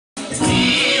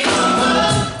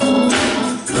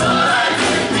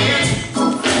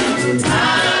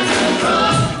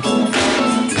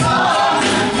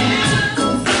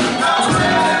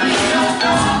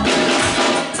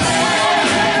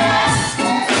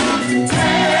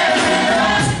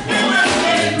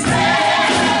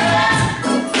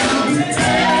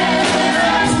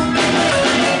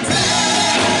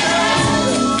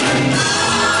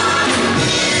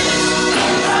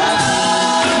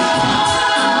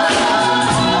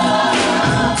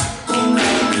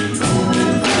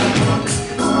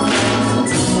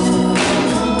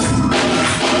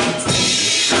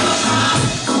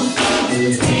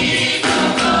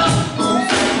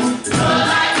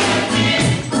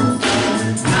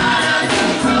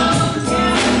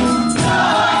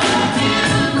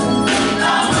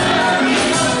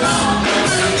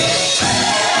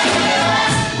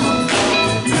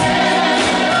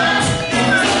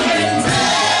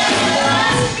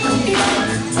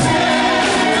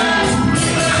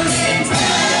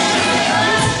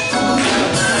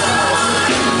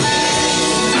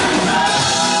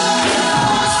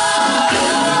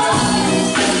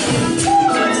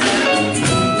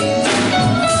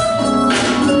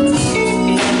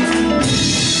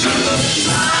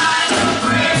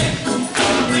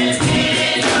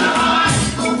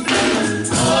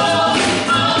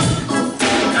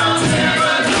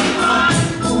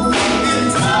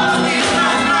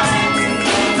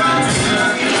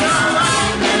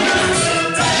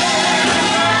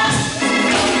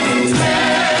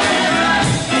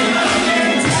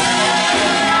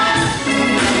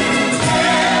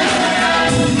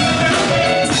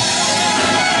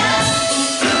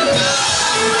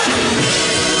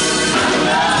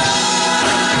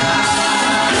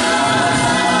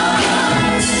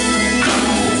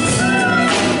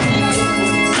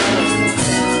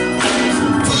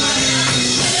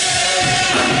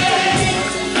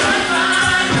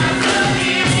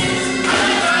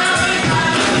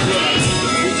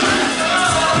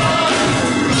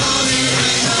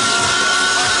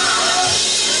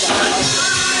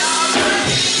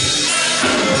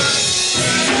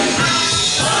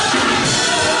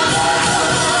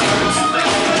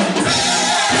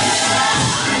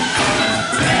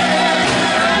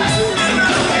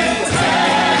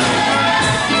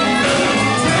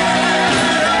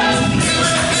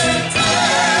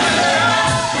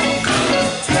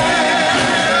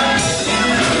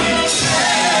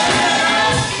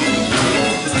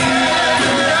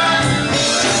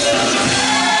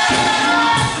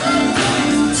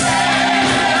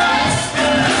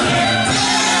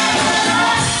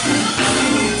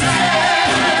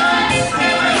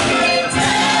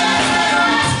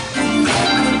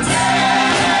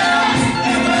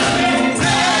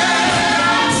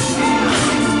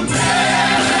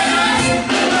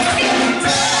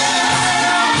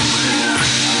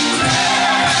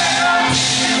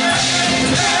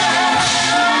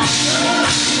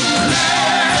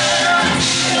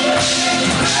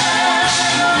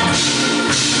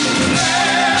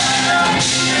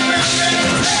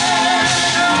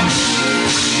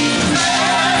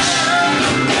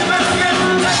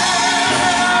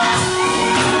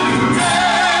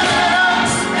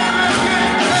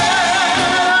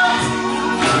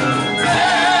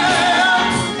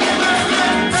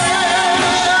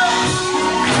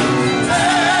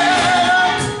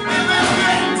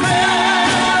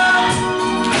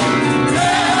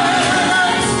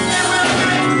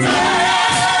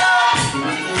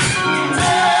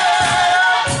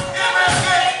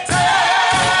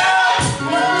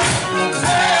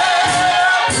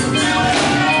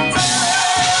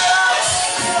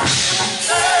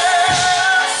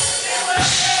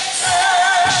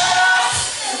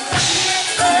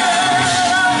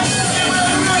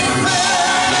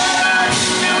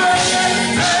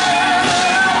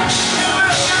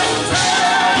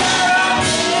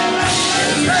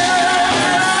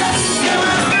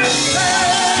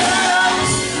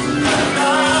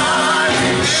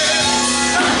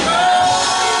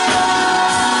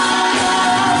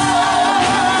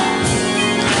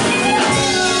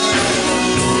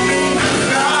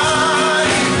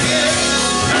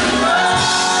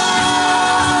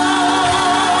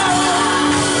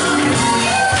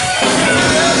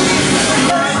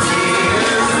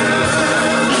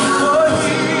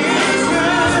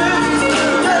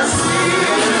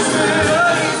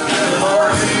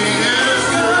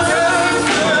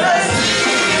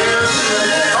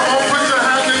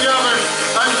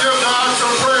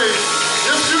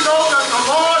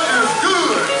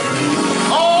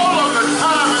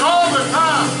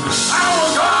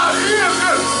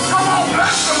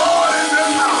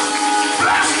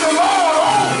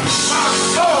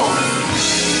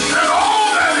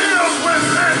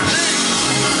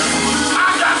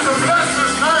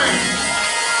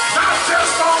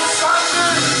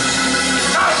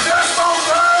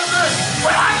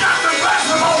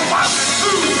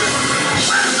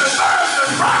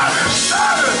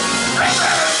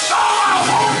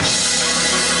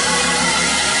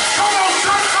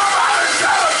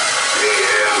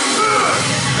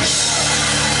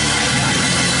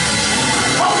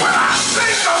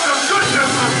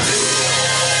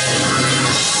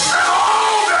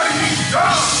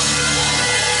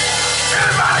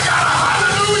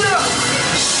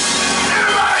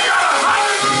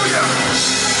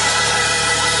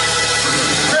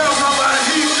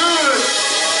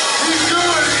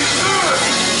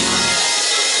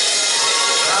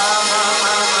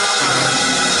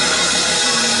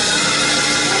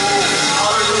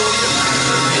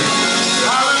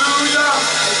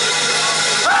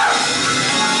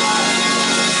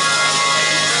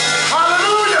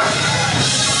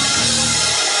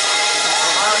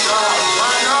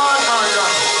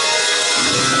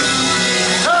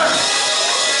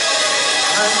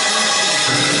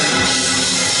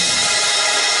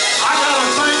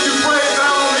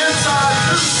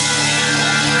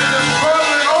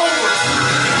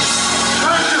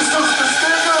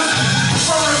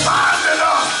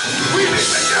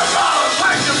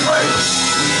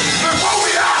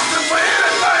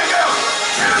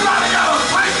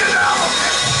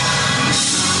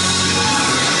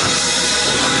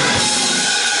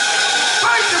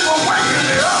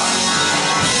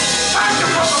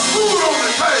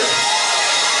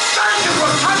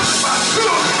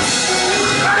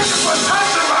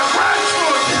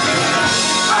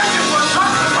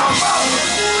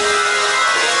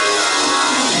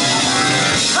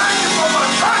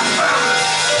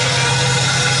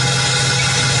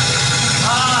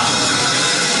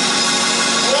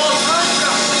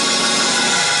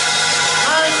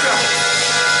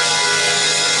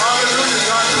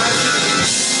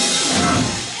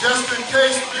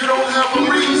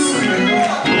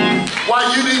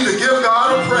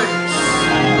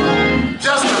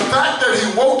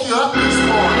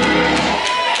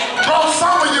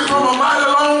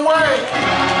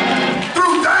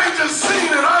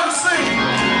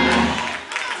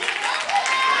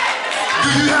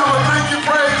have a thank you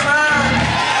praise line?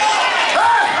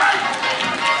 Hey, hey!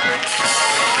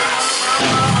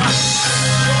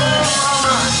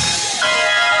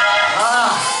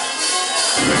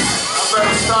 I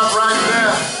better stop right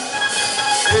there.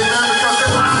 Amen, because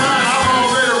in my mind, I've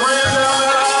already ran down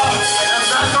that aisle. And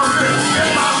that's okay.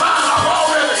 In my mind, I've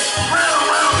already ran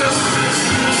around this.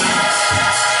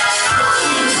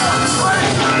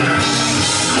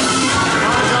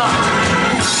 My God.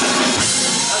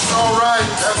 That's all right.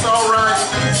 That's all right.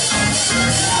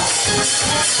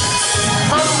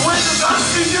 Brother Williams, I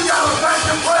see you got a thank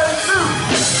you praise too.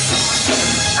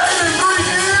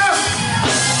 83 years.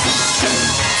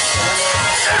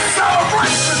 It's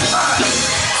celebration time.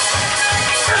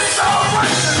 It's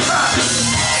celebration time.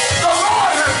 The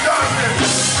Lord has done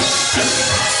this.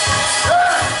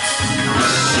 Yeah.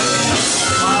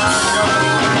 My God.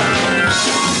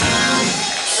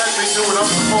 Let me do what I'm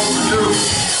supposed to do.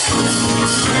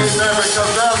 Amen.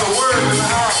 Because there's a word in the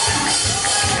house.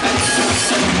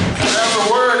 There's a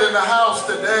word in the house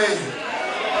today.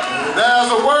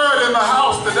 There's a word in the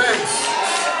house today.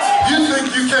 You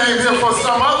think you came here for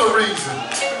some other reason.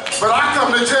 But I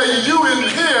come to tell you, you in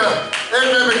here,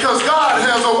 amen, because God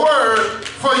has a word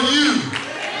for you.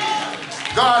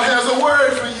 God has a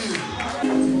word for you.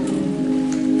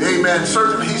 Amen.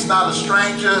 Certainly he's not a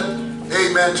stranger,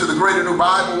 amen, to the Greater New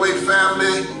Bibleway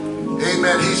family.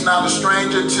 Amen. He's not a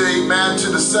stranger to, amen, to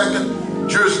the second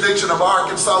jurisdiction of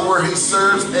Arkansas where he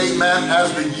serves, amen,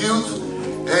 as the youth,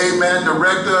 amen,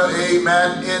 director,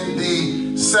 amen, in the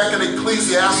second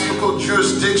ecclesiastical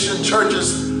jurisdiction,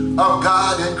 Churches of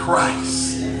God in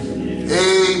Christ.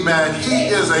 Amen. He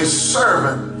is a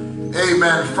servant,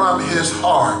 amen, from his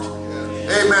heart.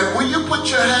 Amen. Will you put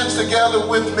your hands together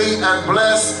with me and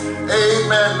bless,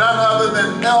 amen, none other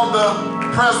than Elder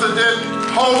President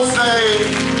Hosea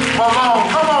Malone.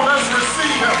 Come on, let's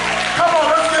receive him. Come on,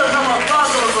 let's give him a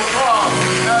thunderous applause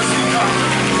as he comes.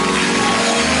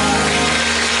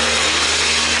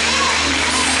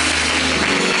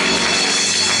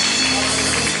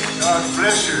 God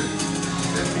bless you.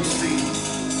 Let me see.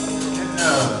 And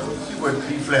see what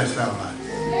P flat sound like.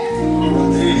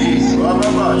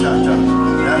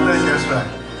 I think that's right.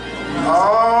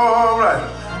 All right.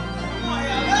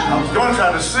 I was going to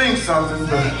try to sing something,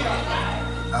 but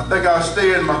I think I'll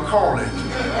stay in my calling.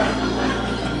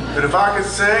 But if I could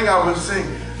sing, I would sing.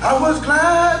 I was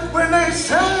glad when they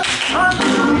said unto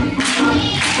me.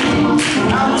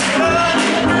 I was glad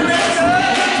when they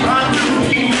said unto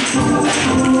me.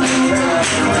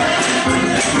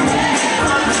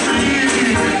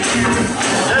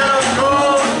 Let us go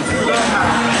to the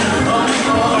house of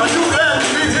the Lord. Are you glad to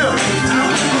be here? I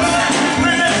was glad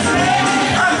when they said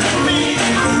unto me.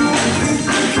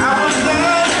 I was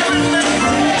glad when they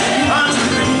said unto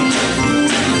me.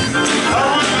 I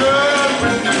was glad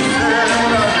when they said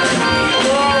unto me.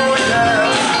 Oh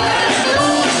yeah.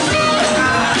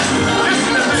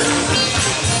 Listen to this.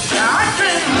 Now I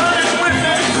can't run it when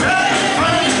they say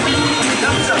unto me.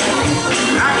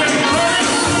 I can't run it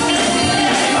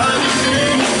unto me.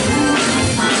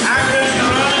 I can't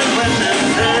run it when they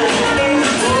say,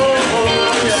 oh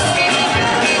yeah.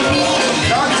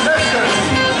 God bless you.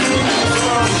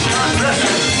 God bless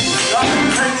you. God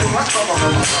thank you.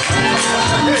 Hey,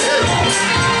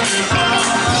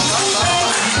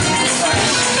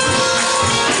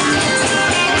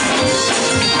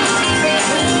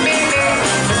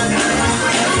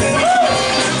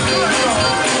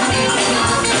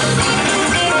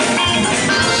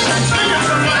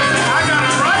 I got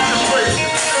a right to praise.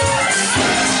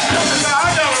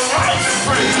 I got a right to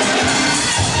praise.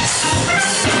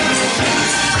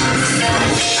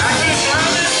 I can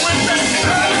run it when they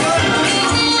say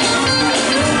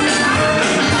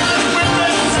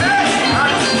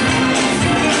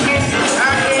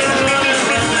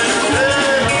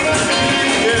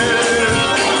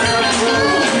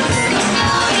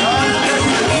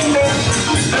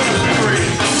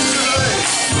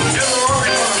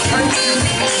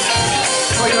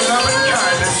for your loving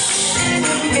kindness,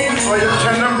 for your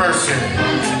tender mercy.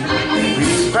 We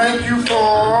thank you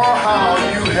for how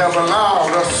you have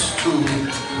allowed us to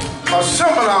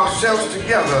assemble ourselves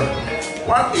together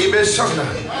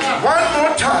one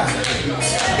more time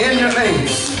in your name,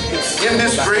 in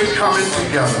this great coming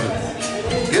together.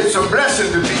 It's a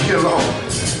blessing to be here, Lord.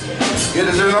 It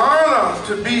is an honor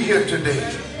to be here today.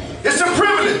 It's a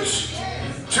privilege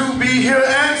to be here,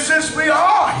 and since we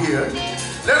are here,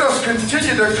 let us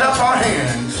continue to clap our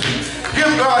hands.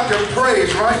 Give God the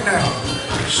praise right now,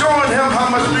 showing him how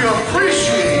much we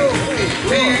appreciate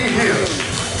being here.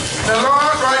 And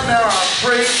Lord, right now I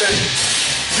pray that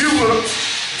you will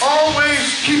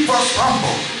always keep us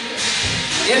humble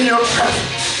in your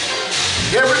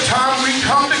presence. Every time we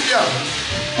come together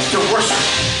to worship,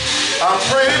 I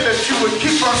pray that you would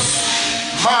keep us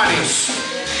modest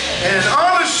and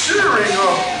unassuring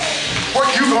of what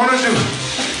you're going to do.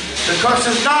 Because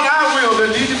it's not our will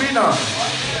that needs to be done.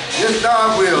 It's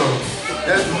thy will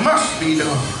that must be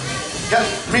done. Help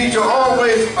me to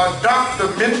always adopt the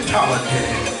mentality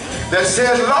that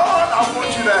says, Lord, I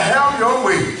want you to have your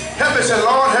way. Help me say,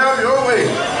 Lord, have your way.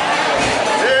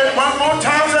 Say it one more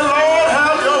time, say, Lord,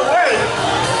 have your way.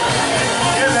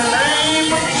 In the name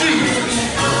of Jesus.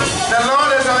 Now,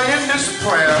 Lord, as I end this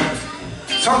prayer,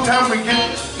 sometimes we get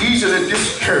easily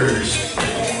discouraged.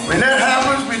 When that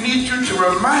happens, we need you to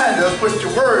remind us what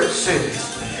your word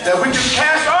says, that we can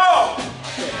cast all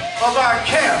of our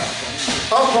care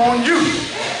upon you,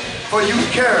 for you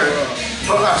care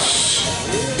for us.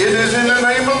 It is in the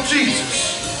name of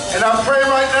Jesus. And I pray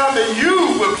right now that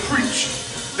you will preach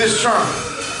this sermon.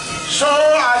 So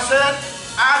I said,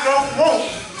 I don't want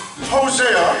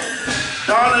Hosea,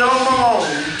 Malone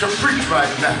to preach right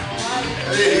now.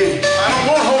 I don't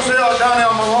want Hosea,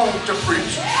 Malone to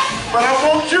preach. But I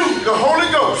want you, the Holy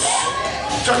Ghost,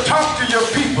 to talk to your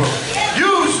people.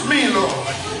 Use me, Lord,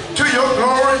 to your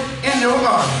glory, in your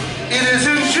honor. It is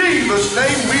in Jesus'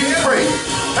 name we pray.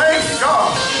 Thank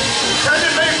God. Tell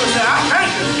your neighbor, say, I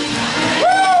thank you.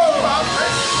 Woo! I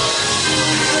thank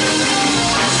you.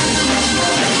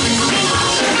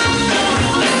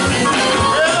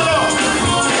 Praise the Lord.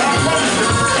 I thank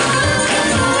you.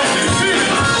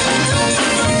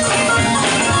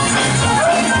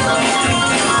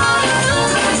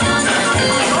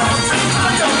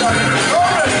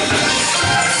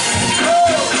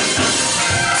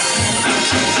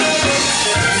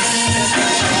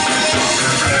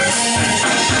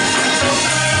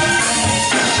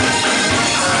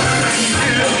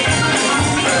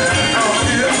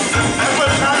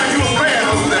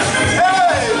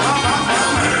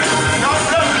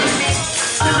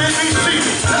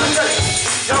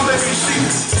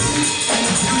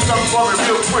 For me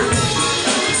real quick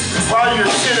while you're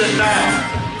sitting down.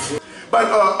 But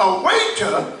a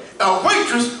waiter, a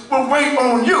waitress will wait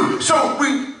on you. So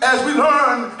as we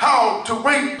learn how to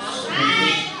wait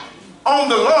on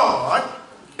the Lord,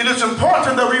 it is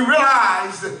important that we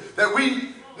realize that we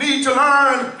need to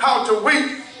learn how to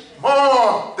wait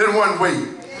more than one way.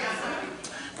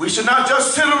 We should not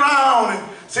just sit around and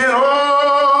say,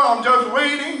 oh, I'm just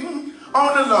waiting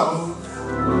on the Lord.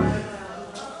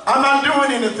 I'm not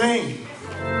doing anything.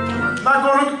 I'm not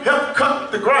going to help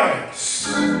cut the grass.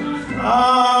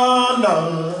 Oh,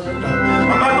 no.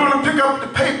 I'm not going to pick up the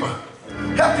paper.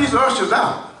 Help these ushers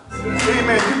out.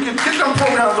 Amen. You can get them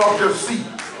programs off your seat.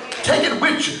 Take it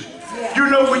with you. You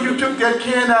know when you took that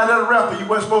can out of that wrapper, you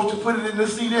weren't supposed to put it in the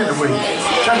seat anyway.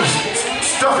 Trying to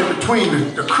stuff it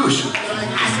between the cushion.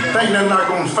 Think they're not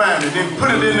going to find it. Then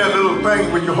put it in that little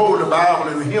thing where you hold the Bible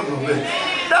and the hymnal there.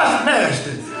 That's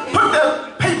nasty. Put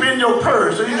that paper in your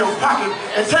purse or in your pocket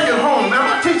and take it home. Now,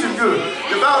 my teacher's good.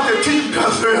 The Bible said teaching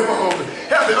does very well.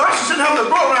 The ushers shouldn't have to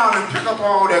go around and pick up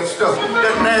all that stuff.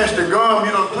 That nasty gum,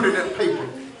 you don't put in that paper.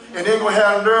 And they're going to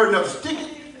have nerve enough to stick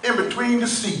it in between the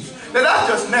seats. Now, that's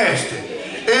just nasty.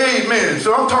 Amen.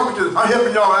 So I'm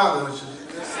helping y'all out, ushers.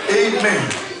 Amen.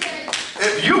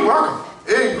 You're welcome.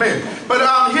 Amen. But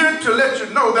I'm here to let you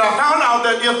know that I found out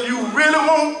that if you really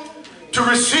want to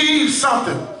receive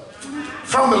something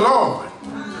from the Lord,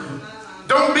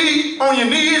 don't be on your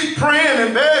knees praying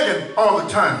and begging all the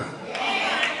time.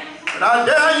 And I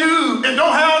dare you, and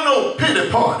don't have no pity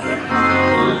party.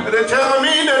 And they tell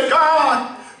me that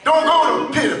God don't go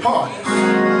to pity parties.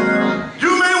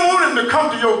 You may want him to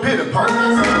come to your pity party.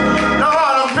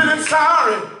 Lord, I'm feeling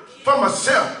sorry for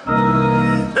myself.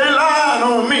 They lying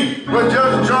on me. Well,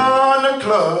 just join the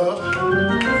club.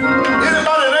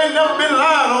 Anybody that ain't never been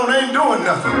lying on ain't doing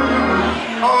nothing.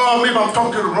 Oh, maybe I'm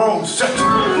talking to the wrong section.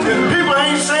 If people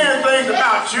ain't saying things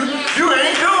about you, you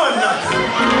ain't doing nothing.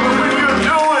 But when you're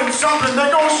doing something,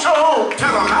 they're going to show to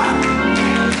the eye.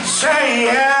 Say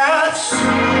yes.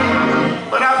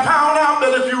 But I found out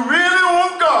that if you really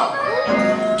want God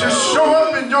to show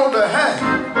up in your behalf,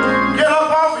 get up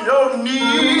off of your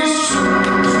knees,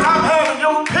 stop having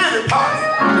your pity party,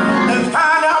 and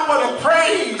find out what a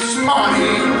praise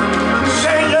party is.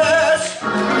 Say yes,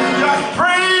 and just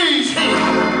praise him.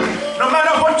 No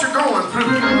matter what you're going through,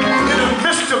 in the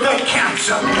midst of that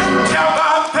cancer, tell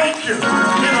God thank you.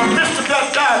 In the midst of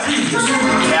that diabetes,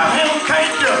 tell him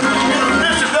thank you. In the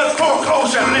midst of that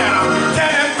foreclosure letter, tell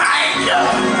him thank you.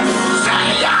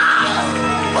 Say yeah.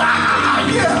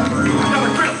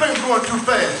 Things going too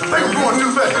fast. Things going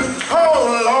too fast. Oh,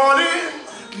 Lordy,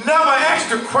 never ask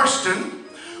the question,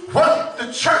 what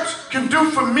the church can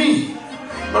do for me,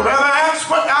 but rather ask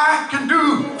what I can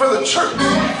do for the church.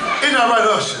 Isn't that right,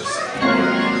 ushers?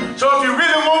 So if you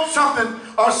really want something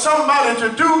or somebody to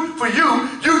do for you,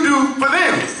 you do for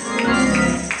them.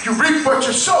 You reap what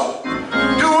you sow.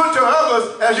 Do unto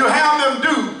others as you have them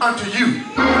do unto you.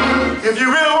 If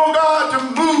you really want God to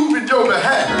move in your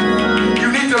behalf, you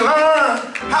need to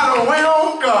learn how to wait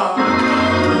on God.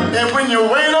 And when you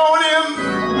wait on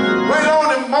him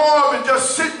more than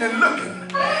just sitting and looking.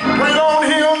 Wait on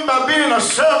him by being a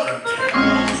servant.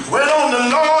 Wait on the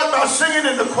Lord by singing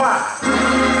in the choir.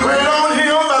 Wait on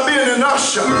him by being an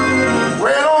usher.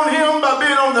 Wait on him by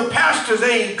being on the pastor's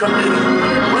aid committee.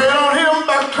 Wait on him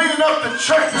by cleaning up the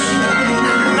church.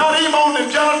 Not even on the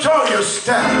janitorial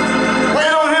staff.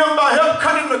 Wait on him by help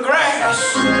cutting the grass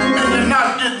and you're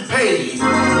not getting paid.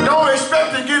 Don't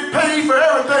expect to get paid for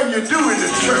everything you do in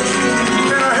the church.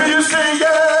 Can I hear you say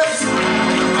yes?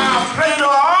 I'll play the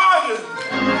organ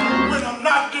when I'm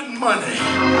not getting money.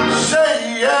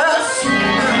 Say yes.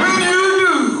 And when you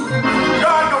do,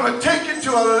 God's going to take you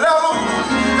to a level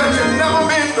that you've never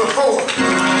been before.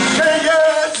 Say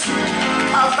yes.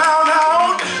 I found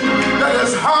out that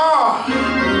it's hard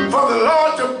for the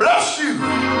Lord to bless you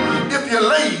if you're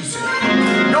lazy.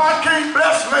 God can't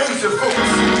bless lazy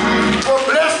folks. For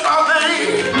blessed are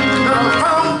they that are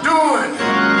found doing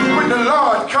when the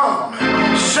Lord comes.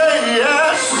 Say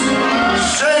yes.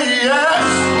 Say yes.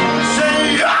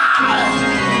 Say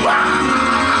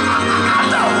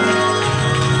no.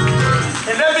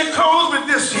 And let me close with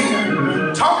this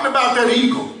here. Talking about that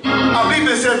eagle. I believe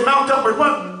it said mount up with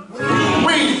what?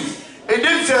 Wings. It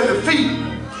didn't say the feet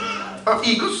of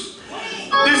eagles.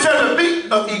 It didn't say the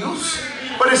feet of eagles.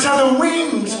 But it said the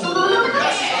wings.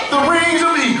 The wings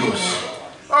of eagles.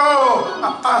 Oh,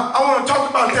 I want to talk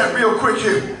about that real quick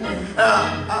here.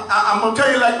 I'm going to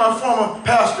tell you like my former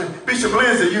pastor, Bishop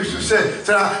Lindsay, used to say,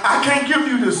 I can't give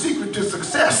you the secret to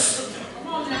success.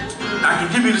 I can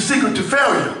give you the secret to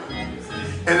failure.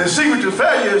 And the secret to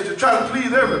failure is to try to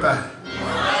please everybody.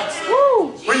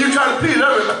 Woo. When you try to please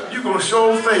everybody, you're going to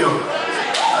sure fail.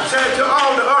 I said to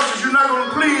all the ushers, you're not going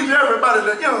to please everybody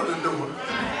that enters the door.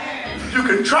 You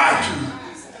can try to.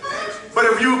 But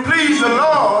if you please the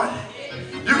Lord,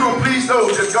 you're going to please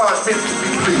those that God meant to be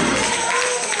pleased.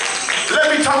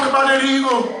 Let me talk about that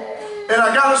eagle, and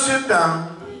I got to sit down.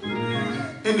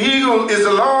 An eagle is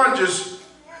the largest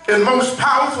and most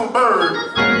powerful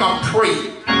bird of prey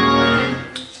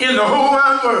in the whole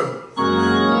wide world.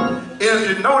 And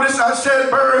if you notice, I said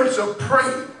birds of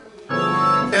prey.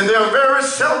 And they're very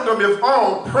seldom, if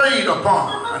all, preyed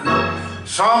upon.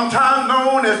 Sometimes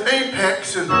known as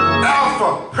apex and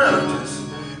alpha predators,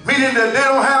 meaning that they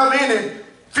don't have any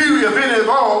few, if any of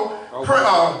all,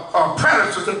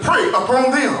 predators that prey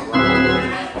upon them.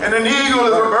 And an eagle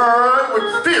is a bird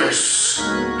with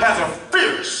has a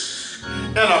fierce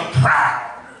and a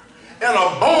proud and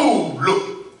a bold look.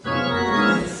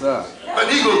 An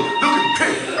eagle looking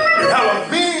pretty. It has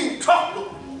a mean, tough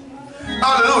look.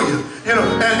 Hallelujah. You know,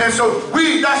 and so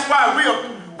that's why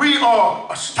we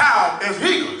are styled as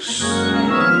eagles.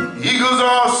 Eagles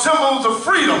are symbols of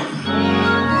freedom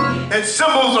and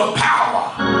symbols of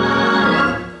power.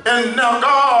 And now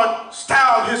God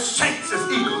styled his saints as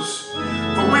eagles.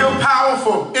 For we are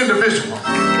powerful individuals.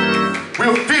 We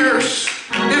are fierce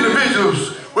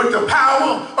individuals with the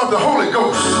power of the Holy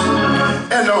Ghost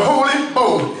and the holy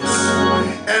boldness.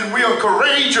 And we are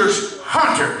courageous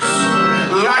hunters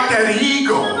like that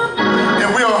eagle.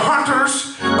 And we are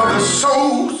hunters of the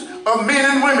souls of men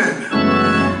and women.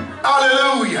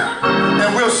 Hallelujah.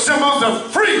 And we're symbols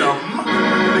of freedom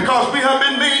because we have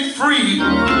been made free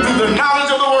through the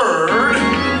knowledge of the Word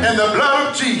and the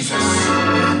blood of Jesus.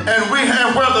 And we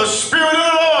have where the Spirit of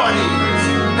the Lord is.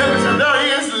 There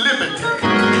is liberty.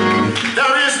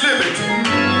 There is liberty.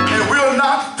 And we're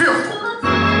not fearful.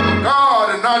 God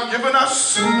has not given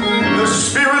us the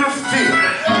spirit of fear,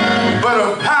 but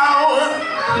of power,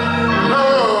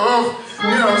 love,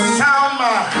 sound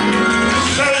mind.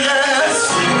 Say yes.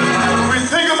 We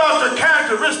think about the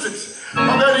characteristics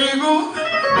of that eagle.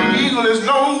 The eagle is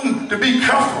known to be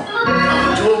careful,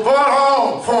 to avoid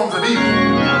all forms of evil.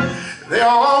 They are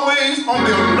always on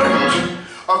the alert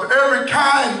of every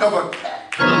kind of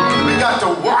attack. We got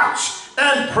to watch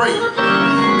and pray.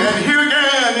 And here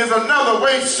again is another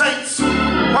way, saints,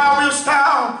 why we're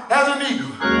styled as an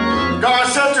eagle. God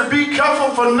said to be careful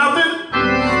for nothing,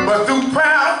 but through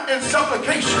prayer and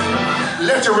supplication,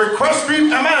 let your request be,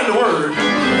 am I in the word,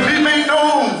 be made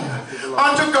known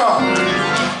unto God.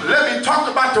 Let me talk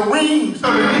about the wings of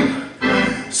an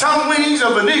eagle. Some wings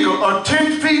of an eagle are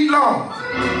 10 feet long.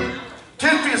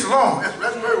 10 feet long.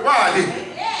 That's very wide, isn't it?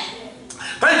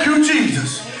 Thank you,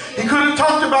 Jesus. He could have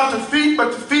talked about the feet,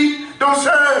 but the feet don't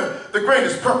serve the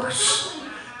greatest purpose.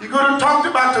 He could have talked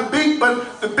about the beak,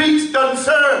 but the beak doesn't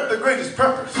serve the greatest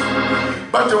purpose.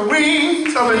 But the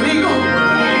wings of an eagle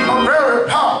are very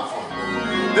powerful.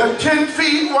 They're 10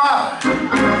 feet wide.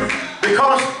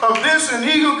 Because of this, an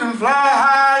eagle can fly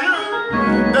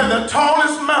higher than the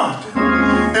tallest mountain.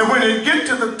 And when it gets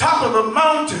to the top of the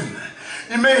mountain,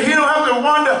 he don't have to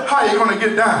wonder how you're going to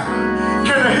get down.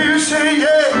 Can I hear you say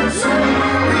yes?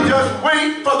 He just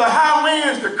wait for the high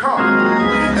winds to come.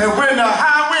 And when the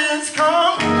high winds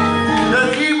come,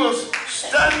 the eagles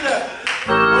stand there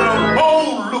with a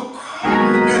bold look.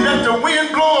 And let the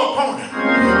wind blow upon him.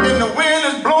 And the wind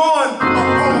is blowing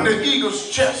upon the eagle's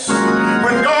chest.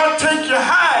 When God take you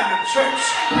high in the church,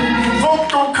 folk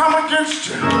gonna come against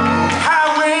you.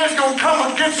 High winds gonna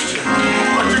come against you.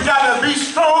 But you gotta be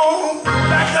strong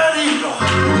like that eagle.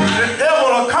 The devil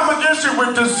will come against you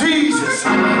with diseases.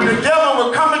 The devil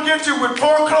will come against you with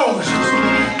foreclosures.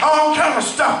 All kind of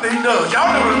stuff they does.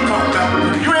 Y'all know what I'm talking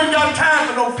about. You ain't got time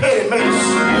for no petty mess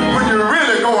when you're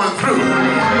really going through.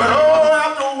 But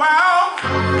after a while,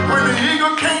 when the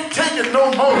eagle can't take it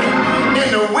no more, and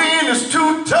the wind is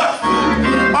too tough,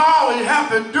 all he have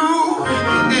to do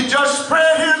is just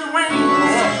spread his wings,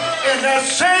 and that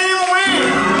same wind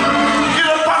get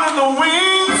up under the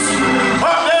wings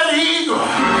of that eagle,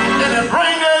 and then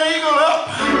bring that eagle up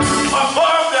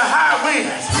above the high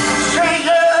winds. Say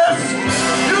yes,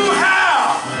 you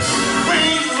have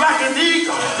wings like an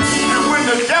eagle, and when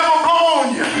the devil blow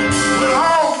on you with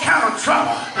all kind of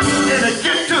trouble, and it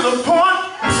get to the point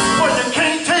where you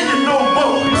can't take it no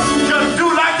more, just do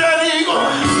like that eagle.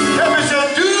 Let me say,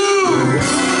 do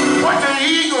what the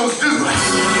eagles do,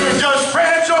 and just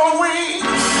spread your wings,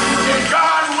 and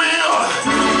God will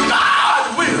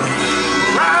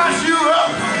rise you up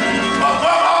above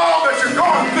all that you're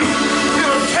going through.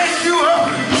 He'll take you up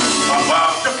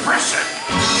above depression.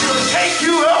 He'll take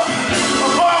you up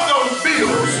above those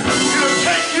bills. He'll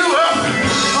take you up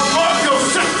above your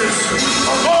sickness,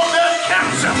 above that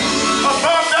cancer,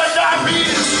 above that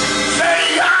diabetes.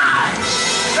 Say aye.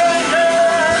 Say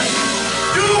yes.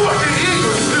 Do what the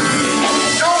eagles do.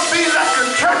 Don't be like the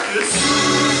turkeys.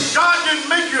 God didn't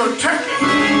make you a turkey.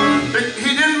 He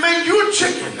didn't make you a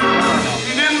chicken.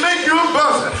 He didn't make you a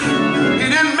buzzard. He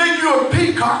didn't make you a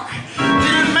peacock.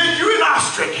 He didn't make you an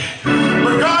ostrich.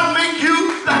 But God made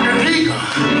you like an eagle.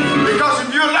 Because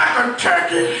if you're like a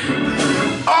turkey,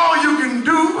 all you can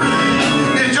do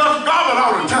is just gobble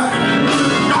all the time.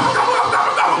 Gobble, gobble,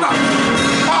 gobble, gobble, gobble.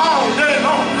 All day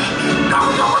long.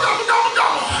 Gobble, gobble, gobble, gobble,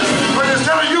 gobble. But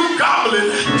instead of you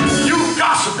gobbling, you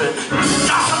gossiping.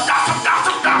 Gossip, gossip,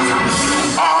 gossip, gossip.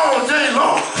 All day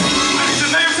long. The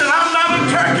name said, I'm not a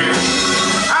turkey.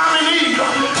 I'm an eagle.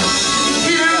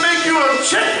 He didn't make you a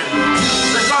chicken.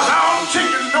 Because all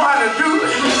chickens know how to do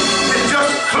is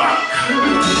just cluck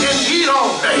and eat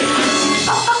all day.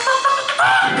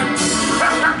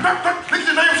 Look at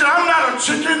your neighbor and say, I'm not a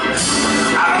chicken.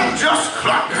 I don't just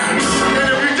cluck. And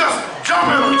if you just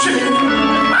jump at a chicken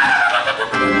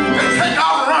and take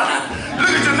off running,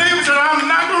 look at your neighbor and say, I'm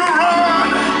not going to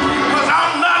run because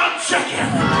I'm not a chicken.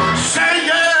 Say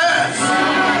yes.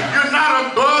 You're not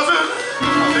a buzzard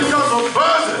because a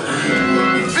buzzard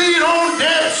feed on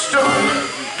dead stuff.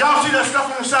 Y'all see that stuff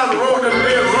on the side of the road, that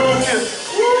dead road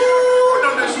is, woo,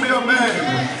 don't that smell bad?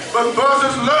 But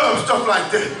buzzards love stuff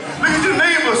like that. Look at your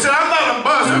neighbor and say, I'm not a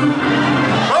buzzard.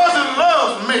 Buzzard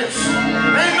loves mess.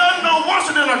 Ain't nothing no worse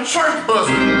than a church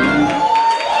buzzard.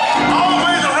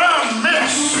 Always around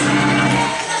mess.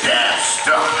 Dead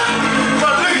stuff.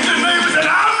 But look at your neighbor and say,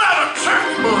 I'm not a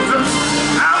church buzzard.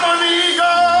 I'm an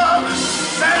eagle.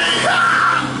 Say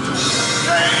yeah.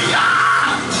 Say yeah.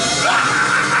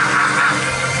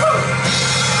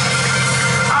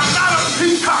 I'm not a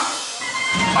peacock.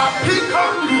 A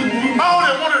peacock, all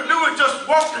they want to do is just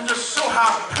walk and just show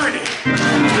how pretty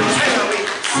the tail is.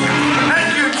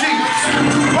 Thank you, Jesus.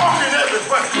 Walking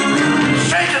everywhere,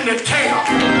 shaking the tail.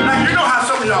 Now, you know how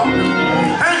some of y'all do.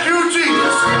 Thank you,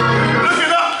 Jesus.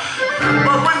 Looking up.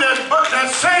 But when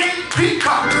that same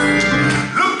peacock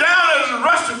look down at his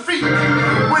rusty feet,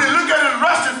 when he look at his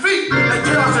rusty feet, the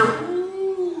tail says,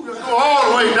 ooh, let's go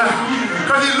all the way down.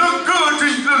 Because he looked good to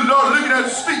his little Lord looking at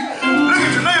his feet. Look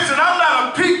at your neighbor and say, I'm not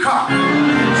a peacock.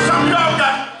 Some of y'all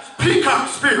got peacock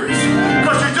spirits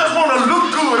because you just want to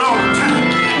look good all the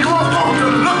time. You want folks to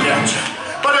look at you.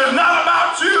 But it's not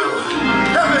about you.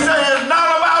 Let me say it's not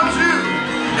about you.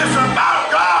 It's about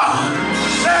God.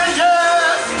 Say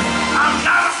yes, I'm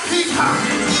not a peacock.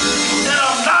 And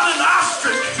I'm not in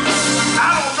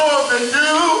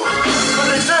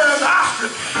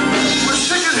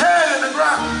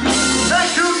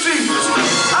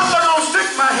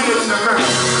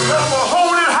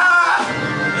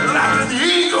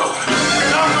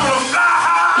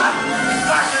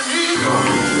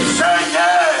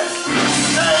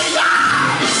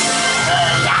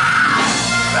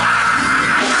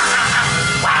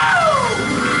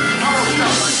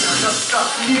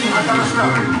I gotta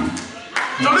stop.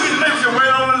 So look at the neighbor and wait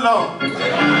on the Lord.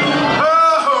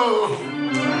 Oh,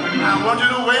 I want you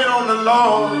to wait on the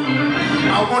Lord.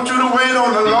 I want you to wait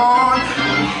on the Lord.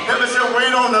 Let me say,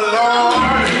 wait on the Lord.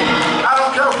 I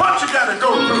don't care what you got to go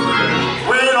through.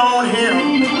 Wait on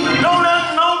Him. Don't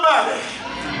let nobody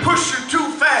push you too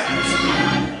fast.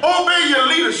 Obey your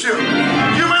leadership.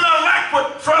 You may not like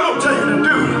what Frollo tell you to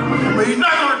do, but he's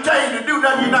not going to tell you to do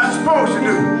nothing you're not supposed to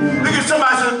do. Look at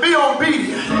somebody and say, be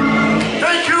obedient.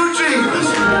 Thank you, Jesus.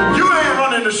 You ain't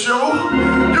running the show.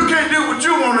 You can't do what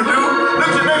you want to do. Look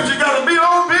at your neighbor, you got to be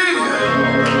obedient.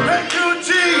 Thank you,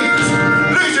 Jesus.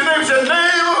 Look at your neighbor, say,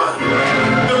 neighbor,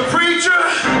 the preacher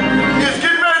is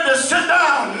getting ready to sit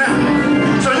down now.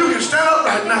 So you can stand up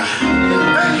right now.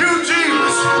 Thank you,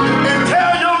 Jesus. And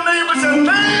tell your neighbor, say,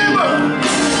 neighbor,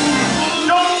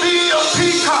 don't be a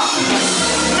peacock.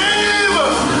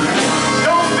 Neighbor,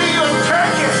 don't be a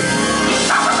turkey.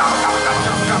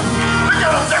 Look at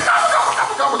him.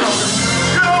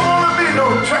 You don't want to be no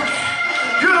turkey.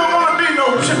 You don't want to be no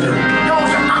chicken.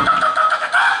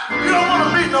 You don't want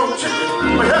to be no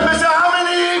chicken. But let me say, I'm an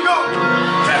eagle.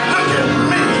 Just look at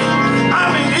me.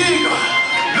 I'm an eagle.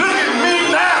 Look at me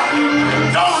now.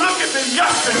 Don't look at me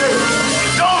yesterday.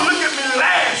 Don't look at me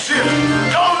last year.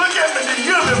 Don't look at me the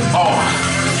year before.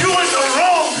 You in the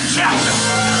wrong chapter.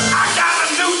 I got a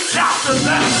new chapter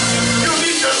now. You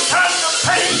need to turn the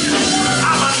page.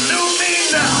 I'm a new me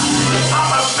now.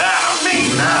 I'm a better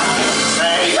me now.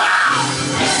 Say yeah.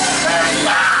 Say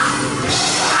yeah.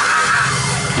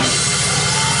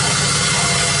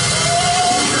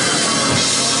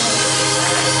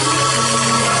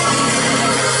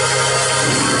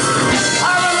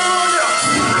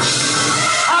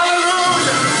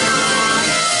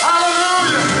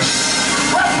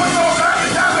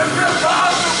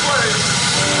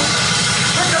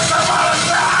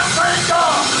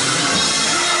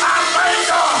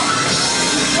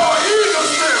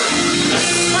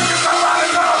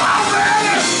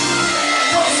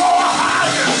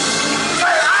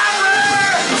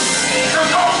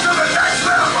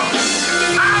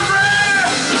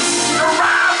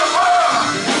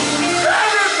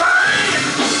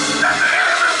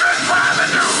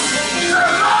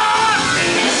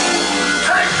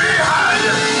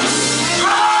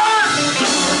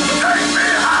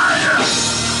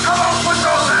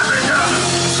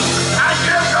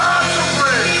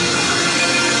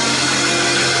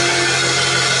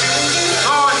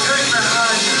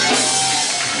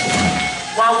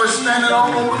 Standing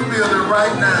all over the building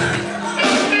right now.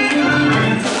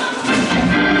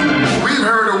 We've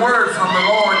heard a word from the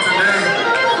Lord today.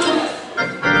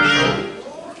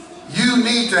 You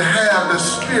need to have the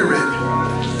spirit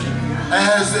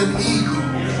as an eagle.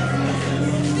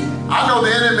 I know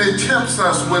the enemy tempts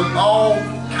us with all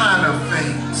kind of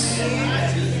things.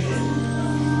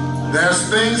 There's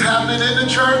things happening in the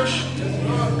church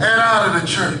and out of the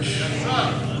church.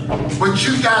 But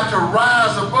you got to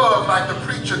rise above like the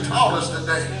preacher taught us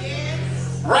today.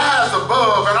 Rise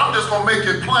above, and I'm just going to make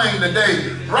it plain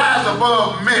today. Rise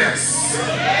above mess.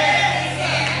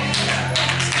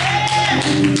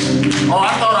 Oh,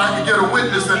 I thought I could get a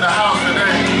witness in the house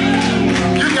today.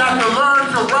 You got to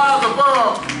learn to rise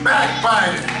above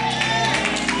backbiting.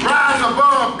 Rise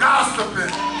above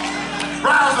gossiping.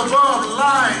 Rise above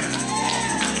lying.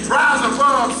 Rise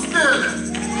above stealing.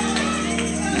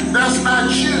 That's not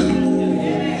you.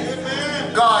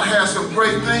 God has some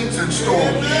great things in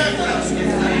store.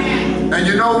 And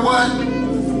you know what?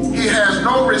 He has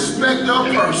no respect of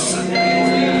person.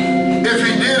 If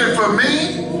he did it for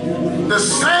me, the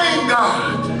same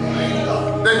God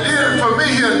that did it for me,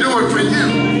 he'll do it for you.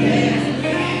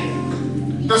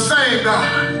 The same God.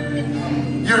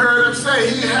 You heard him say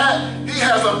he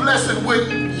has a blessing with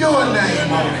your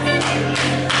name on it.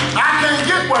 I can't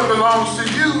get what belongs to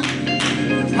you.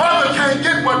 Mother can't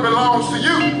get what belongs to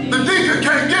you. The deacon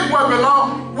can't get what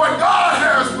belongs. What God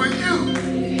has for you,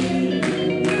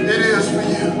 it is for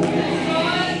you.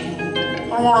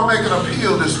 I want to make an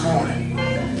appeal this morning.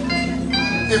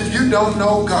 If you don't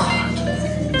know God,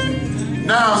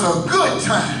 now's a good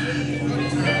time.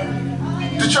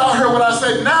 Did y'all hear what I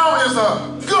said? Now is a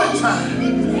good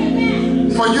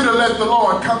time for you to let the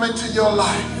Lord come into your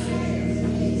life.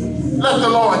 Let the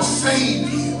Lord save you.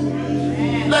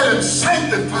 Let him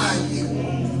sanctify you.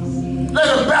 Let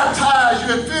him baptize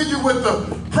you and fill you with the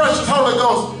precious Holy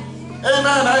Ghost.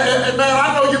 Amen. Amen.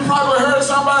 I know you probably heard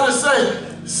somebody say,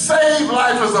 saved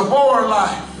life is a boring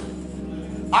life.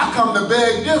 I come to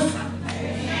beg different.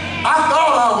 I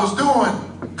thought I was doing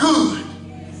good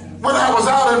when I was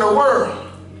out in the world.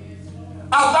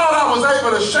 I thought I was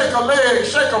able to shake a leg,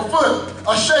 shake a foot,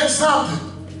 or shake something.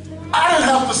 I didn't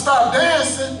have to stop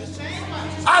dancing.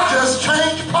 I just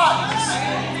changed partners.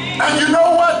 And you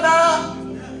know what now?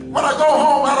 When I go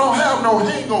home, I don't have no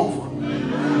hangover.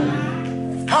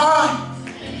 Huh?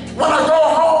 When I go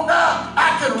home now,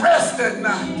 I can rest at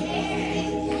night.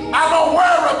 I don't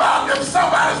worry about if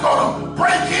somebody's going to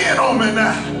break in on me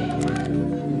now.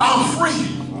 I'm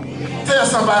free. Tell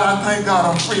somebody, I thank God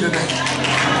I'm free today.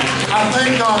 I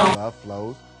thank God. Love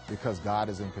flows because God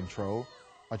is in control.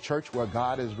 A church where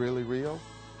God is really real.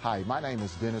 Hi, my name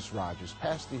is Dennis Rodgers,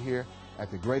 pastor here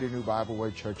at the Greater New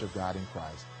Bibleway Church of God in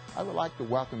Christ. I would like to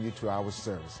welcome you to our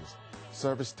services.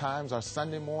 Service times are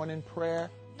Sunday morning prayer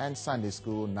and Sunday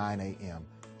school, 9 a.m.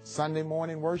 Sunday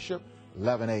morning worship,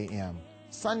 11 a.m.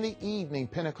 Sunday evening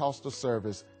Pentecostal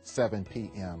service, 7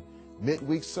 p.m.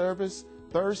 Midweek service,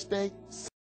 Thursday,